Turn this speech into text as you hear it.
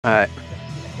All right.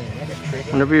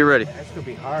 Whenever you're ready. That's gonna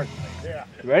be hard. Yeah.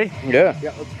 You ready? Yeah.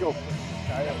 Yeah, let's go.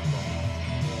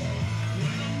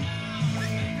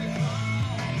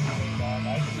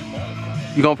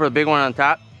 You going for the big one on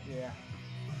top? Yeah.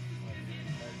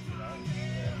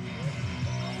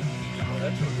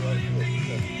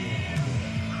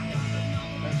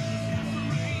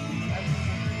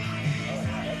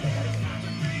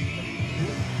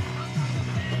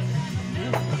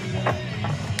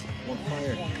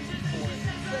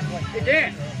 Hey,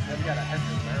 Dan!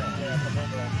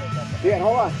 Dan,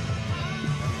 hold on.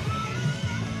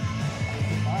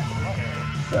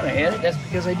 Thought I had it. That's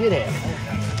because I did have it.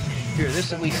 Here, this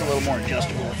is at least a little more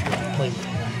adjustable if you want to play with it.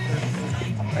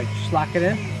 All right, just lock it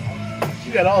in.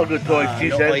 You got all the good toys, she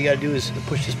No, says. all you got to do is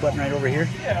push this button right over here.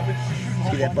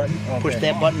 See that button? Okay. Push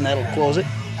that button, that'll close it.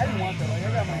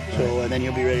 So then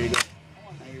you'll be ready to go.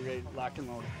 Now you're ready to lock and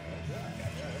load.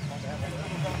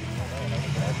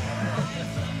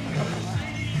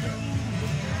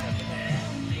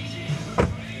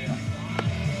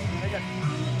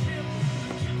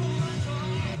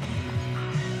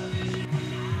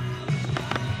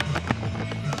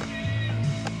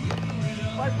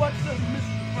 My butt says missed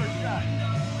the first shot.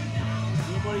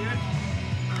 Anybody in?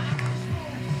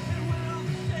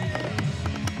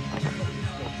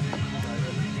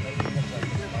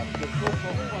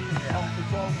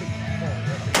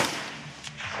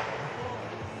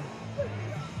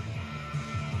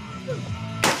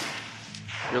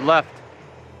 Your left.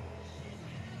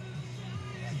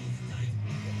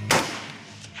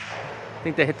 I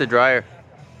think they hit the dryer.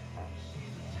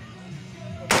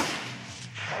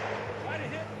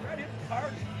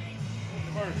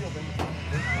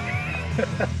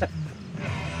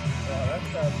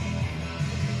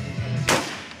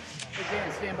 Hey,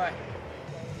 Dan, stand by.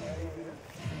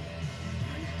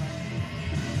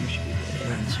 We should be able to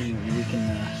hear and see. We can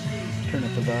turn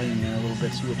up the volume there a little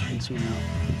bit, see what you can see now.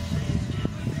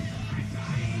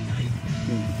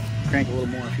 Crank a little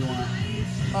more if you want.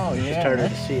 Oh, yeah. It's harder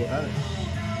to see it.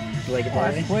 You like it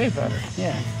that way? That's way better.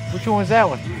 Yeah. Which one was that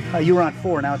one? You were on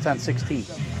 4, now it's on 16.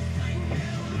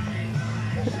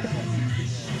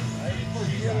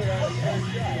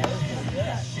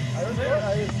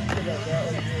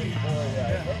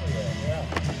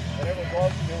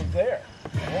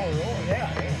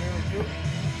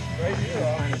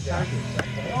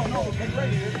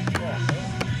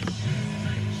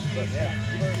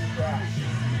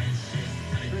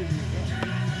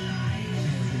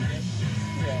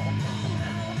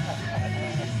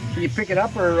 Can you pick it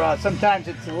up, or sometimes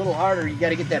it's a little harder? You got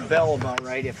to get that bell about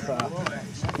right if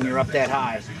when you're up that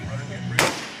high.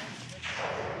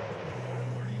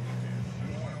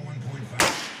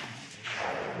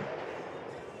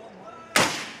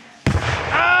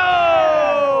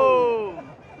 Oh!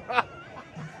 Oh,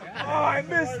 I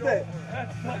missed it.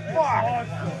 Fuck.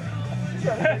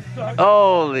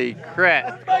 Holy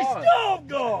crap. My stove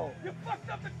go! You fucked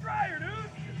up the dryer, dude!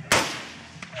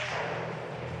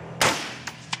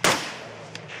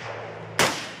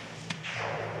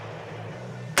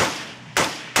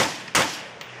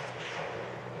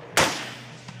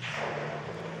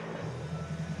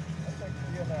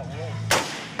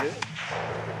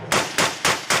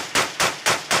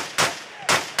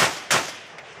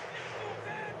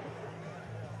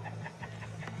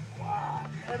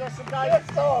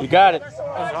 You got it. That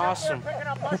was awesome.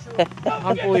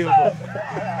 Unbelievable.